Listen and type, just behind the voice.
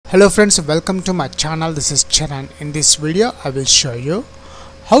Hello friends, welcome to my channel. This is Charan. In this video I will show you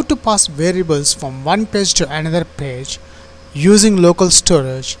how to pass variables from one page to another page using local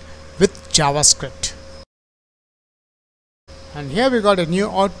storage with JavaScript. And here we got a new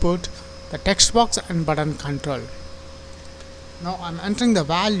output, the text box and button control. Now I'm entering the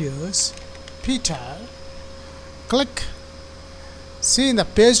values. Peter, click. See, in the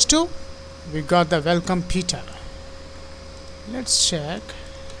page 2 we got the welcome Peter. Let's check.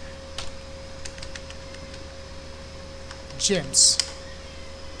 James.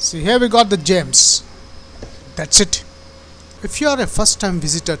 See, here we got the James. That's it. If you are a first time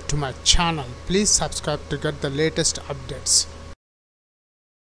visitor to my channel, please subscribe to get the latest updates.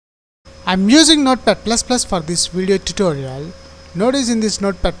 I'm using Notepad++ for this video tutorial. Notice in this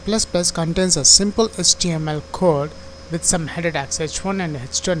Notepad++ contains a simple HTML code with some header tags h1 and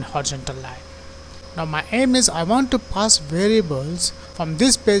h2 and horizontal line. Now my aim is I want to pass variables from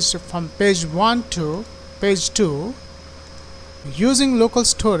this page, from page 1 to page 2 using local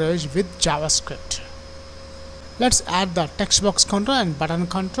storage with JavaScript. Let's add the text box control and button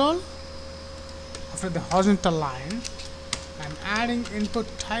control. After the horizontal line, I'm adding input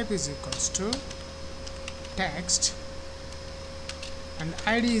type is equals to text and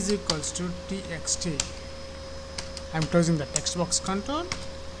id is equals to txt. I'm closing the text box control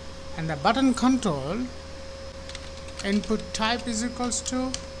and the button control. Input type is equals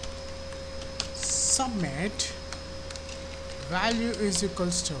to submit, value is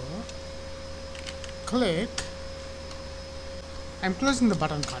equals to click. I'm closing the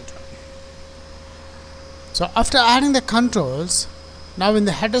button control. So after adding the controls, now in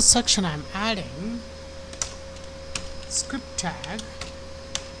the header section I'm adding script tag.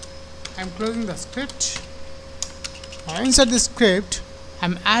 I'm closing the script. Now inside the script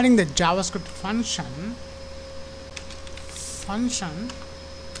I'm adding the JavaScript function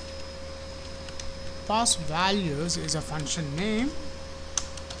pass values is a function name.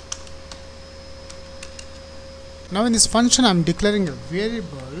 Now in this function I'm declaring a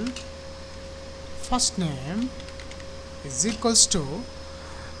variable first name is equals to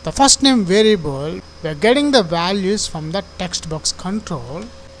the first name variable. We are getting the values from the text box control.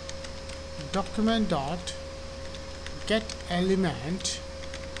 Document dot get element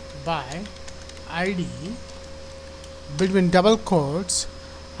by id, between double quotes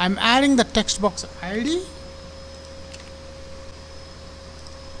I'm adding the text box id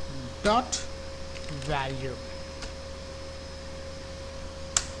dot value.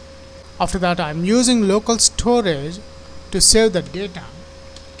 After that I'm using local storage to save the data.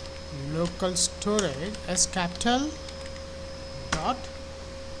 Local storage s capital dot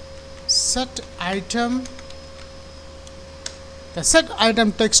set item. The set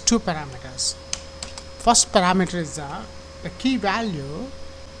item takes two parameters. First parameter is the key value.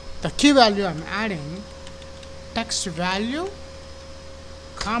 The key value I'm adding text value,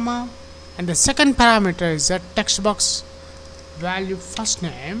 comma, and the second parameter is the text box value first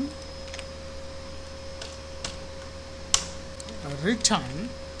name, return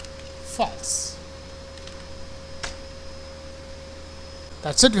false.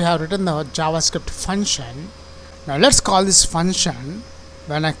 That's it, we have written the JavaScript function. Now let's call this function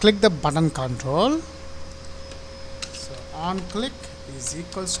when I click the button control. So on click is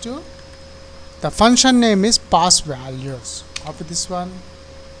equals to the function name is pass values. Copy this one,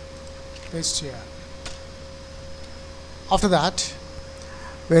 paste here. After that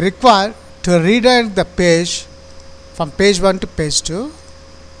we require to redirect the page from page 1 to page 2.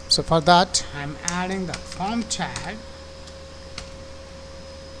 So for that I'm adding the form tag.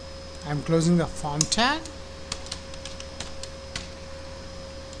 I'm closing the form tag.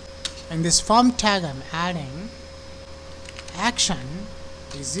 In this form tag I'm adding action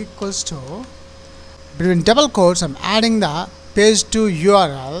is equals to, between double quotes I'm adding the page 2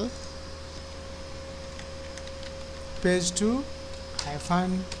 URL, page 2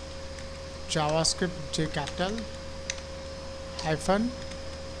 hyphen JavaScript J capital hyphen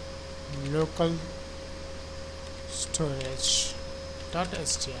local storage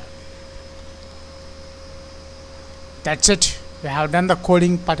 .str. That's it. We have done the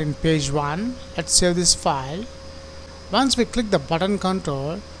coding part in page 1. Let's save this file. Once we click the button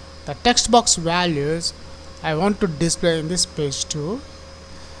control, the text box values I want to display in this page 2.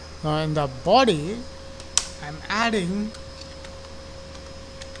 Now in the body I'm adding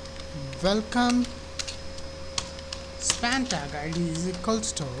welcome span tag id is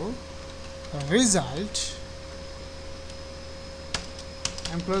equals to result.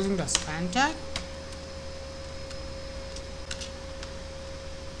 I'm closing the span tag.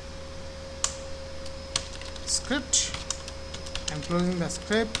 Script I'm closing the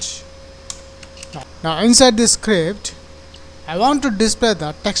script. Now inside this script, I want to display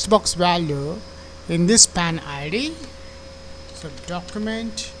the text box value in this span ID. So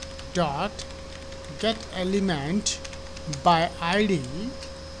document dot get element by ID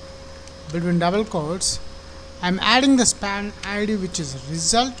between double quotes. I'm adding the span ID, which is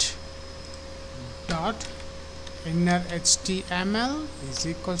result dot inner HTML is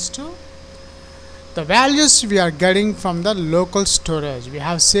equals to the values we are getting from the local storage. We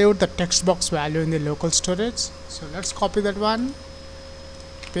have saved the text box value in the local storage. So let's copy that one,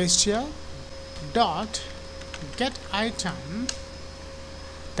 paste here. Dot get item.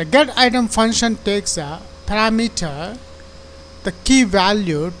 The get item function takes a parameter, the key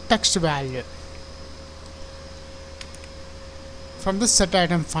value, text value from the set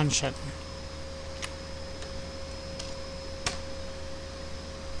item function.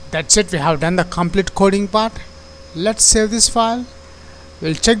 That's it, we have done the complete coding part. Let's save this file.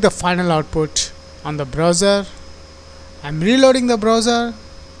 We'll check the final output on the browser. I'm reloading the browser,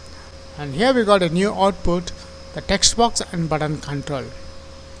 and here we got a new output, the text box and button control.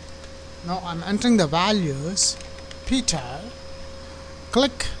 Now I'm entering the values. Peter,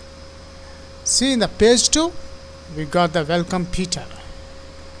 click. See in the page 2, we got the welcome Peter.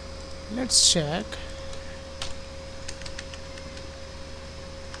 Let's check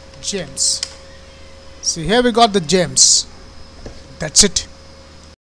James. See, here we got the James. That's it.